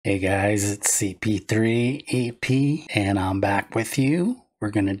Hey guys, it's CP3AP and I'm back with you.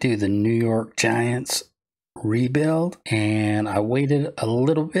 We're going to do the New York Giants rebuild, and I waited a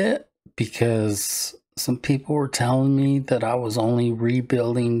little bit because some people were telling me that I was only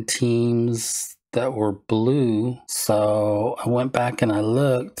rebuilding teams that were blue. So I went back and I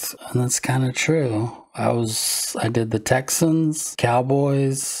looked, and that's kind of true. I did the Texans,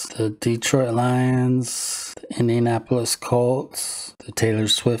 Cowboys, the Detroit Lions, the Indianapolis Colts, the Taylor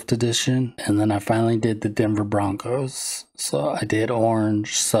Swift edition, and then I finally did the Denver Broncos. So I did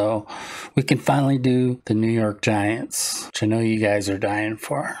orange. So we can finally do the New York Giants, which I know you guys are dying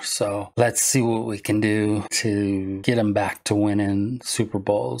for. So let's see what we can do to get them back to winning Super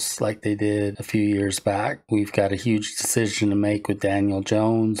Bowls like they did a few years back. We've got a huge decision to make with Daniel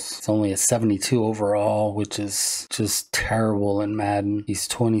Jones. It's only a 72 overall, which is just terrible in Madden. He's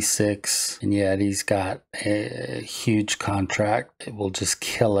 26, and yet he's got a huge contract. It will just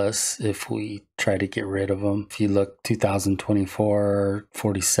kill us if we try to get rid of him. If you look 2024,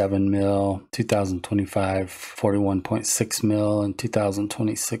 47 mil, 2025, 41.6 mil, and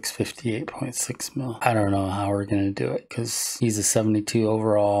 2026, 58.6 mil. I don't know how we're going to do it because he's a 72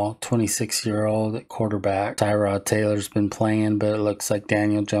 overall, 26-year-old at quarterback. Tyrod Taylor's been playing, but it looks like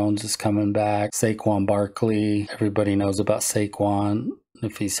Daniel Jones is coming back. Saquon Barkley, everybody knows about Saquon.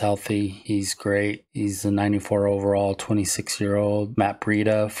 If he's healthy, he's great. He's a 94 overall, 26-year-old. Matt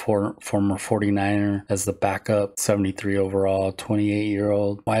Breida, former 49er, as the backup, 73 overall,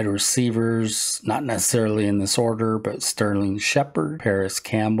 28-year-old. Wide receivers, not necessarily in this order, but Sterling Shepard, Paris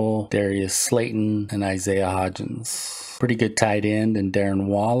Campbell, Darius Slayton, and Isaiah Hodgins. Pretty good tight end, and Darren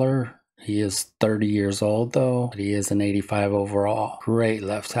Waller. He is 30 years old, though, but he is an 85 overall. Great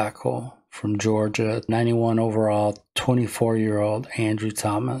left tackle. From Georgia, 91 overall, 24-year-old Andrew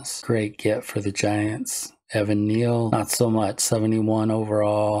Thomas. Great get for the Giants. Evan Neal, not so much, 71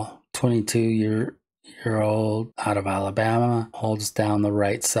 overall, 22-year-old out of Alabama. Holds down the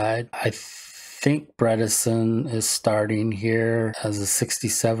right side. I think Bredesen is starting here as a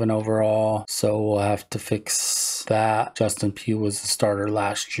 67 overall, so we'll have to fix that. Justin Pugh was the starter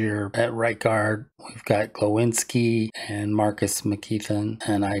last year at right guard. We've got Glowinski and Marcus McKeithen,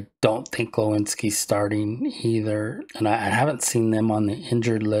 and I don't think Glowinski's starting either. And I haven't seen them on the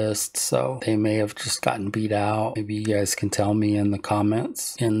injured list, so they may have just gotten beat out. Maybe you guys can tell me in the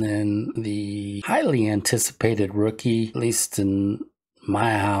comments. And then the highly anticipated rookie, at least in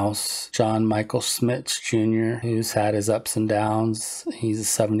my house, John Michael Smits Jr., who's had his ups and downs. He's a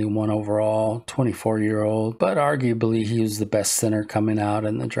 71 overall, 24-year-old, but arguably he was the best center coming out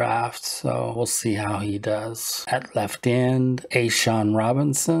in the draft, so we'll see how he does. At left end, Ashawn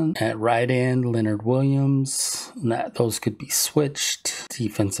Robinson. At right end, Leonard Williams. Those could be switched.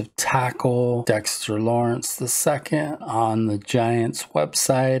 Defensive tackle, Dexter Lawrence II. On the Giants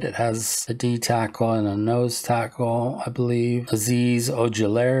website, it has a D tackle and a nose tackle, I believe. Aziz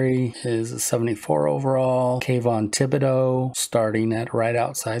Ojulari is a 74 overall. Kayvon Thibodeau starting at right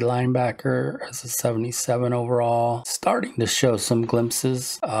outside linebacker as a 77 overall. Starting to show some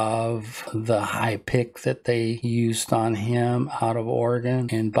glimpses of the high pick that they used on him out of Oregon.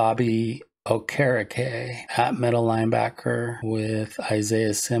 And Bobby Okereke at middle linebacker with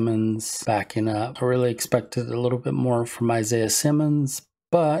Isaiah Simmons backing up. I really expected a little bit more from Isaiah Simmons,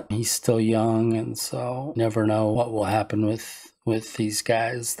 but he's still young, and so never know what will happen with these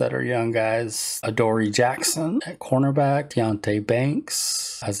guys that are young guys. Adoree Jackson at cornerback. Deontay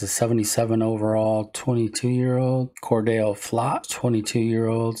Banks as a 77 overall, 22-year-old. Cordell Flott,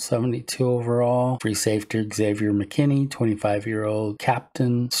 22-year-old, 72 overall. Free safety Xavier McKinney, 25-year-old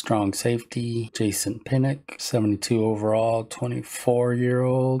captain. Strong safety Jason Pinnock, 72 overall,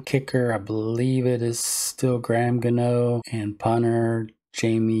 24-year-old. Kicker, I believe it is still Graham Gano. And punter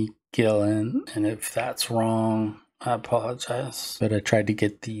Jamie Gillen. And if that's wrong, I apologize, but I tried to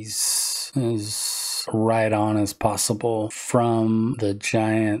get these as right on as possible from the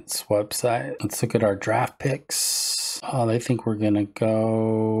Giants website. Let's look at our draft picks. Oh, they think we're going to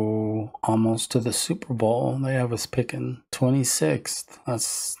go almost to the Super Bowl. They have us picking 26th.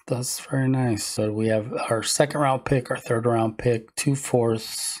 That's very nice. So we have our second round pick, our third round pick, 2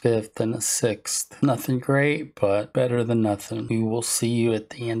 fourths, fifth, and a 6th. Nothing great, but better than nothing. We will see you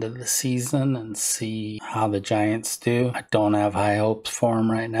at the end of the season and see how the Giants do. I don't have high hopes for them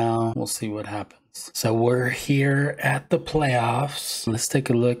right now. We'll see what happens. So we're here at the playoffs. Let's take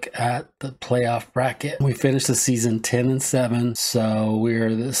a look at the playoff bracket. We finished the season 10-7, so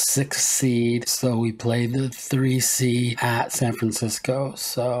we're the 6th seed. So we played the 3 seed at San Francisco.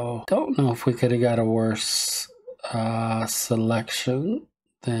 So don't know if we could have got a worse selection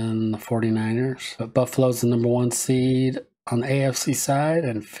than the 49ers. But Buffalo's the number 1 seed. on the AFC side,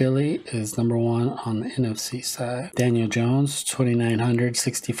 and Philly is number 1 on the NFC side. Daniel Jones,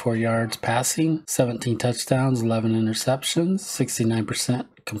 2,964 yards passing, 17 touchdowns, 11 interceptions, 69%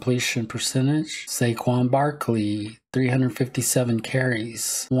 completion percentage. Saquon Barkley, 357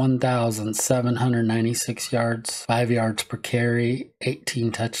 carries, 1,796 yards, 5 yards per carry,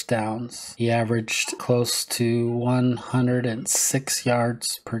 18 touchdowns. He averaged close to 106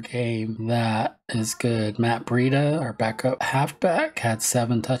 yards per game. That is good. Matt Breida, our backup halfback, had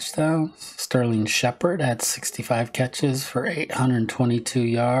 7 touchdowns. Sterling Shepard had 65 catches for 822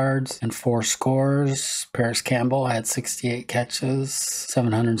 yards and 4 scores. Paris Campbell had 68 catches,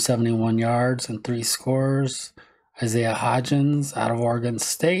 771 yards and 3 scores. Isaiah Hodgins out of Oregon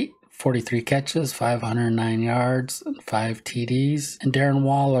State, 43 catches, 509 yards, and 5 TDs. And Darren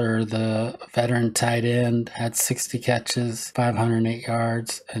Waller, the veteran tight end, had 60 catches, 508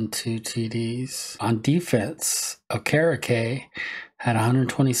 yards, and 2 TDs. On defense, Okereke had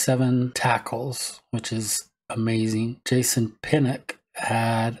 127 tackles, which is amazing. Jason Pinnock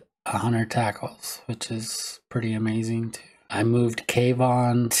had 100 tackles, which is pretty amazing too. I moved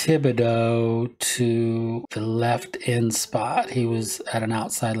Kayvon Thibodeau to the left end spot. He was at an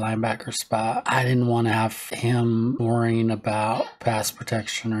outside linebacker spot. I didn't want to have him worrying about pass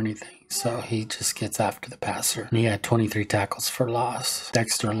protection or anything, so he just gets after the passer. And he had 23 tackles for loss.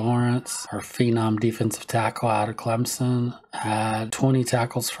 Dexter Lawrence, our phenom defensive tackle out of Clemson, had 20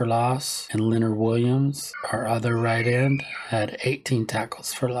 tackles for loss. And Leonard Williams, our other right end, had 18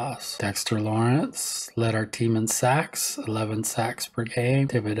 tackles for loss. Dexter Lawrence led our team in sacks, 11 sacks per game.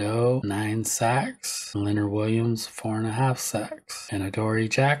 Thibodeau, 9 sacks. And Leonard Williams, 4.5 sacks. And Adoree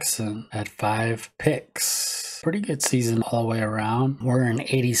Jackson had 5 picks. Pretty good season all the way around. We're an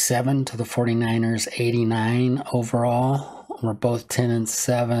 87 to the 49ers 89 overall. We're both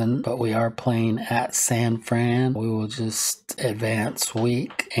 10-7, but we are playing at San Fran. We will just advance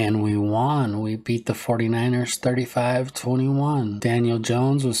week, and we won. We beat the 49ers 35-21. Daniel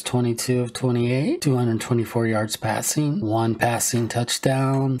Jones was 22 of 28, 224 yards passing, 1 passing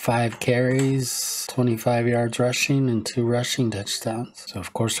touchdown, 5 carries, 25 yards rushing, and 2 rushing touchdowns. So,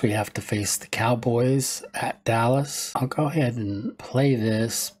 of course, we have to face the Cowboys at Dallas. I'll go ahead and play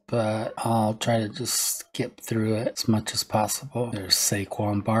this, but I'll try to just skip through it as much as possible. There's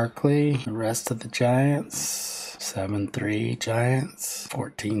Saquon Barkley, the rest of the Giants. 7-3 Giants,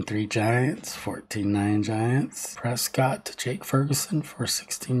 14-3 Giants, 14-9 Giants. Prescott to Jake Ferguson for a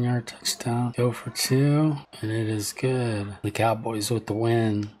 16-yard touchdown. Go for 2, and it is good. The Cowboys with the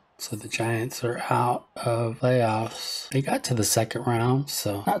win. So the Giants are out of playoffs. They got to the second round,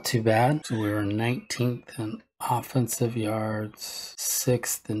 so not too bad. So we were 19th in offensive yards,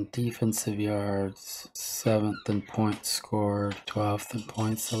 6th in defensive yards, 7th in points scored, 12th in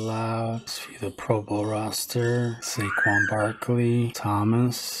points allowed. Let's view the Pro Bowl roster. Saquon Barkley,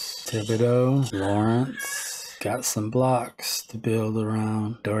 Thomas, Thibodeau, Lawrence. Got some blocks to build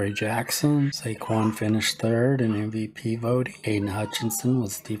around. Adoree Jackson. Saquon finished 3rd in MVP voting. Aiden Hutchinson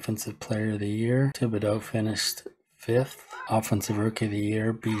was Defensive Player of the Year. Thibodeau finished 5th. Offensive Rookie of the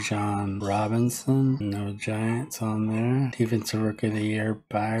Year, Bijan Robinson. No Giants on there. Defensive Rookie of the Year,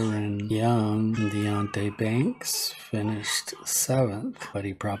 Byron Young. Deontay Banks finished 7th, but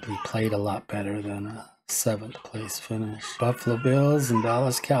he probably played a lot better than a 7th place finish. Buffalo Bills and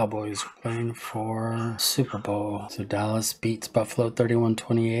Dallas Cowboys are playing for Super Bowl. So Dallas beats Buffalo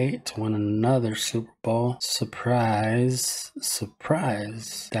 31-28 to win another Super Bowl. Surprise,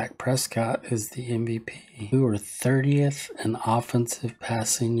 surprise. Dak Prescott is the MVP. We were 30th in offensive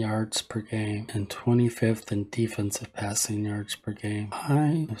passing yards per game and 25th in defensive passing yards per game.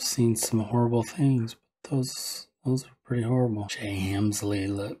 I have seen some horrible things, but those are pretty horrible. Jay Hamsley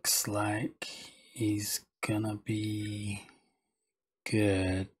looks like he's gonna be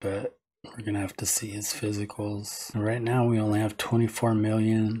good, but we're gonna have to see his physicals. Right now we only have $24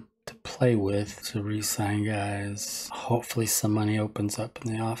 million to play with to re-sign guys. Hopefully some money opens up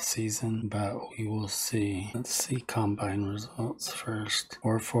in the off season, but we will see. Let's see combine results first.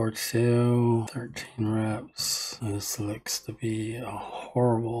 4.42, 13 reps. This looks to be a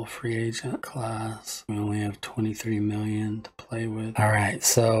horrible free agent class. We only have $23 million to play with. All right,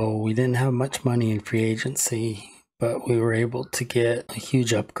 so we didn't have much money in free agency, but we were able to get a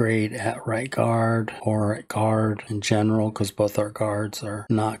huge upgrade at right guard, or at guard in general, because both our guards are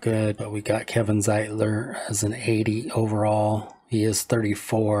not good. But we got Kevin Zeitler as an 80 overall. He is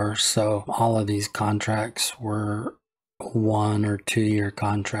 34, so all of these contracts were 1 or 2 year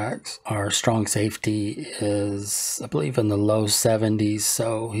contracts. Our strong safety is, I believe, in the low 70s,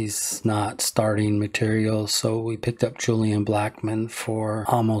 so he's not starting material. So we picked up Julian Blackman for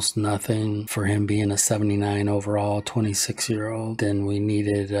almost nothing for him being a 79 overall, 26-year-old. Then we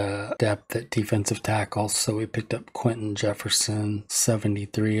needed depth at defensive tackle, so we picked up Quentin Jefferson,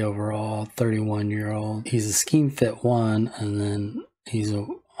 73 overall, 31-year-old. He's a scheme fit 1, and then he's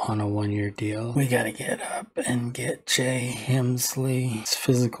on a 1-year deal. We got to get up and get Jay Hemsley. His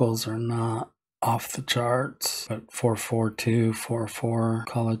physicals are not off the charts, but 4.42, 4.4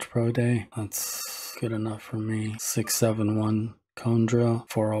 college pro day. That's good enough for me. 6.71 cone drill,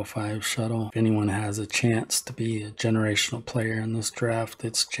 4.05 shuttle. If anyone has a chance to be a generational player in this draft,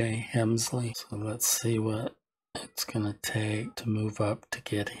 it's Jay Hemsley. So let's see what it's gonna take to move up to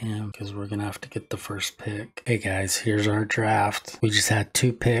get him, because we're gonna have to get the first pick. Hey guys, here's our draft. We just had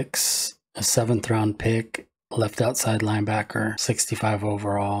 2 picks, a 7th round pick, left outside linebacker, 65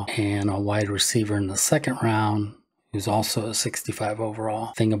 overall, and a wide receiver in the 2nd round, who's also a 65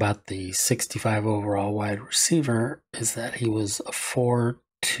 overall. Thing about the 65 overall wide receiver is that he was a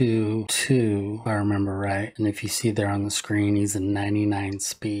 4.22, if I remember right. And if you see there on the screen, he's a 99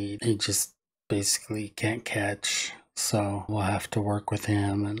 speed. He just basically can't catch, so we'll have to work with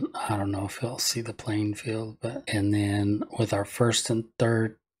him, and I don't know if he'll see the playing field. And then with our 1st and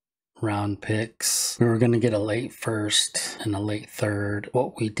 3rd round picks, we were going to get a late 1st and a late 3rd.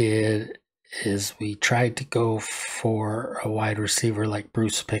 What we did is we tried to go for a wide receiver like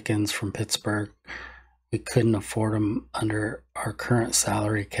Bruce Pickens from Pittsburgh. We couldn't afford him under our current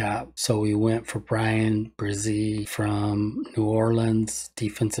salary cap, so we went for Brian Brzee from New Orleans,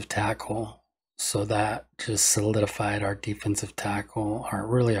 defensive tackle. So that just solidified our defensive tackle, our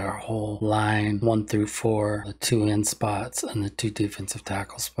whole line, 1 through 4, the 2 end spots and the 2 defensive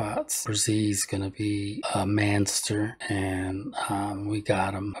tackle spots. Brzee's going to be a manster, and we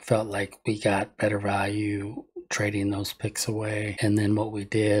got him. I felt like we got better value trading those picks away. And then what we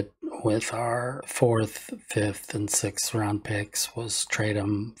did with our 4th, 5th, and 6th round picks was trade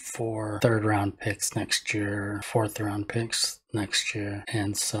them for 3rd round picks next year, 4th round picks next year.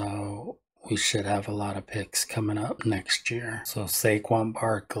 And so we should have a lot of picks coming up next year. So Saquon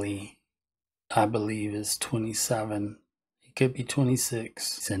Barkley, I believe, is 27. He could be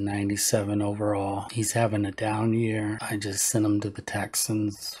 26. He's a 97 overall. He's having a down year. I just sent him to the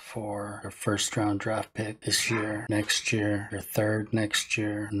Texans for their 1st round draft pick this year, next year, their 3rd next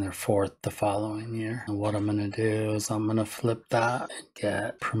year, and their 4th the following year. And what I'm going to do is I'm going to flip that and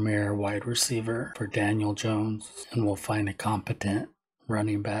get premier wide receiver for Daniel Jones, and we'll find a competent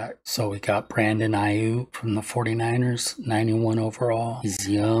running back. So we got Brandon Ayuk from the 49ers, 91 overall. He's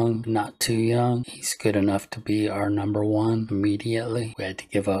young, not too young. He's good enough to be our number 1 immediately. We had to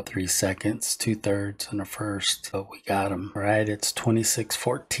give up 3 seconds, 2/3, and a 1st, but we got him. All right, it's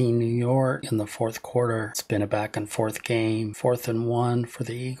 26-14 New York in the 4th quarter. It's been a back and forth game. 4th and 1 for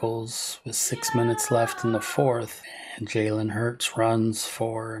the Eagles with 6 minutes left in the 4th. And Jalen Hurts runs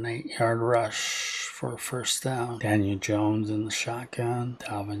for an 8-yard rush for a 1st down. Daniel Jones in the shotgun.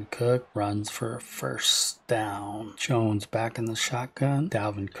 Dalvin Cook runs for a 1st down. Jones back in the shotgun.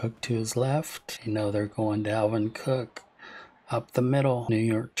 Dalvin Cook to his left. You know they're going Dalvin Cook up the middle. New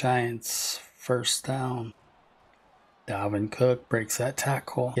York Giants, 1st down. Dalvin Cook breaks that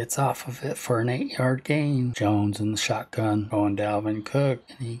tackle, gets off of it for an 8-yard gain. Jones in the shotgun, going Dalvin Cook,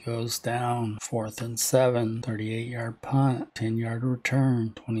 and he goes down. 4th and 7, 38-yard punt, 10-yard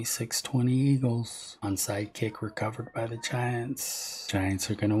return, 26-20 Eagles. Onside kick recovered by the Giants. Giants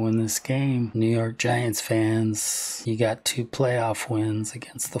are going to win this game. New York Giants fans, you got 2 playoff wins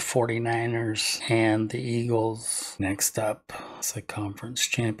against the 49ers and the Eagles. Next up is the conference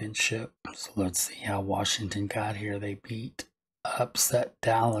championship. So let's see how Washington got here. They upset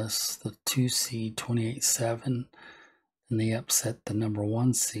Dallas, the 2 seed, 28-7, and they upset the number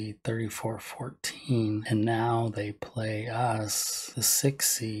 1 seed, 34-14, and now they play us, the 6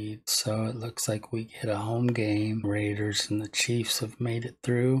 seed, so it looks like we get a home game. Raiders and the Chiefs have made it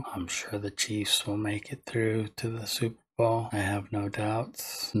through. I'm sure the Chiefs will make it through to the Super Bowl. I have no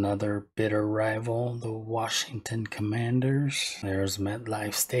doubts. Another bitter rival, the Washington Commanders. There's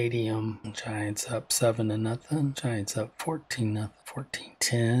MetLife Stadium. Giants up 7-0. Giants up 14-0.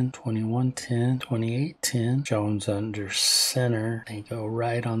 14-10, 21-10, 28-10. Jones under center. They go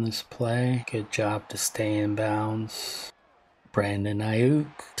right on this play. Good job to stay in bounds. Brandon Ayuk,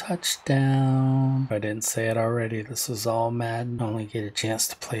 touchdown. If I didn't say it already, this is all Madden. I only get a chance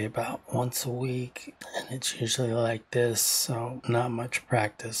to play about once a week, and it's usually like this, so not much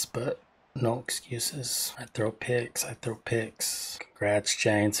practice, but no excuses. I throw picks. Congrats,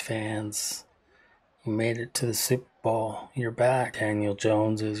 Giants fans. You made it to the Super Bowl. You're back. Daniel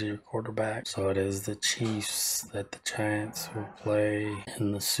Jones is your quarterback. So it is the Chiefs that the Giants will play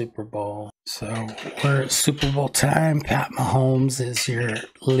in the Super Bowl. So we're at Super Bowl time. Pat Mahomes is your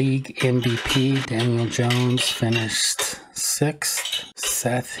league MVP. Daniel Jones finished 6th.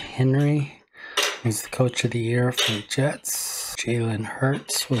 Seth Henry is the coach of the year for the Jets. Jalen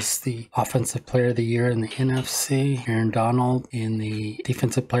Hurts was the offensive player of the year in the NFC. Aaron Donald in the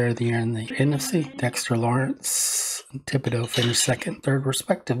defensive player of the year in the NFC. Dexter Lawrence and Thibodeau finished 2nd, 3rd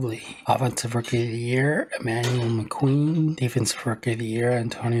respectively. Offensive rookie of the year, Emmanuel McQueen. Defensive rookie of the year,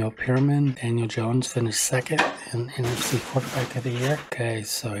 Antonio Pierman. Daniel Jones finished 2nd in NFC quarterback of the year. Okay,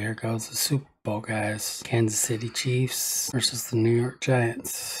 so here goes the Super Bowl, guys. Kansas City Chiefs versus the New York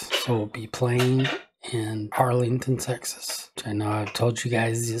Giants. So we'll be playing in Arlington, Texas. I know I've told you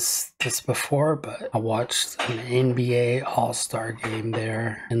guys this before, but I watched an NBA All-Star game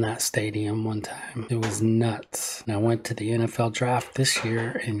there in that stadium one time. It was nuts. And I went to the NFL draft this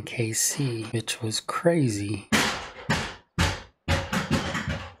year in KC, which was crazy.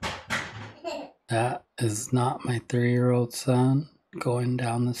 That is not my 3-year-old son going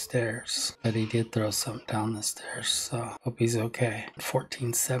down the stairs, but he did throw something down the stairs, so hope he's okay.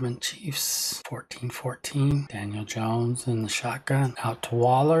 14-7 Chiefs, 14-14. Daniel Jones in the shotgun, out to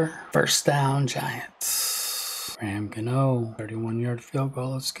Waller. First down, Giants. Graham Gano, 31-yard field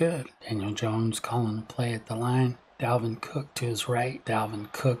goal is good. Daniel Jones calling a play at the line. Dalvin Cook to his right.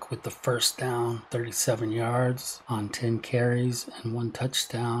 Dalvin Cook with the first down, 37 yards on 10 carries and 1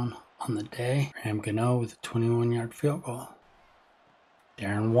 touchdown on the day. Graham Gano with a 21-yard field goal.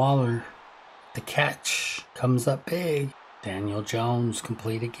 Darren Waller, the catch, comes up big. Daniel Jones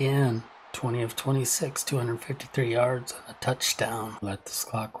complete again. 20 of 26, 253 yards and a touchdown. Let this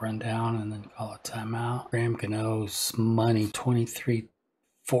clock run down and then call a timeout. Graham Gano's money,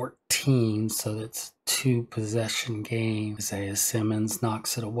 23-14, so that's 2 possession game. Isaiah Simmons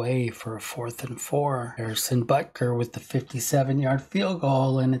knocks it away for a 4th and 4. Harrison Butker with the 57-yard field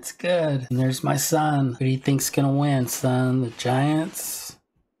goal, and it's good. And there's my son. Who do you think's gonna win, son? The Giants?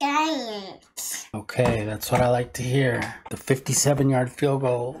 Giants. Okay, that's what I like to hear. The 57-yard field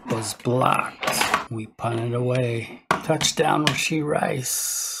goal was blocked. We punted away. Touchdown, Rashee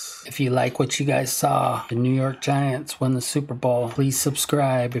Rice. If you like what you guys saw, the New York Giants won the Super Bowl. Please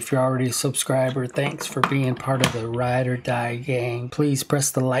subscribe if you're already a subscriber. Thanks for being part of the Ride or Die gang. Please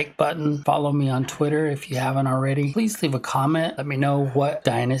press the like button. Follow me on Twitter if you haven't already. Please leave a comment. Let me know what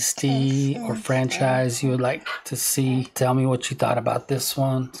dynasty or franchise you would like to see. Tell me what you thought about this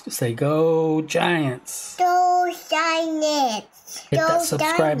one. Say go Giants. Go Giants. Hit that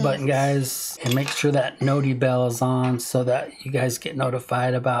subscribe button, guys, and make sure that noti bell is on so that you guys get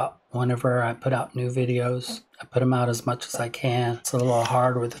notified about whenever I put out new videos. I put them out as much as I can. It's a little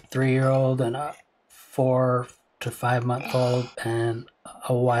hard with a 3-year-old and a 4 to 5-month-old and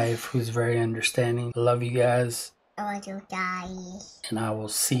a wife who's very understanding. I love you guys. I want to die. And I will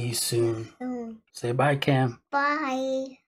see you soon. Say bye, Cam. Bye.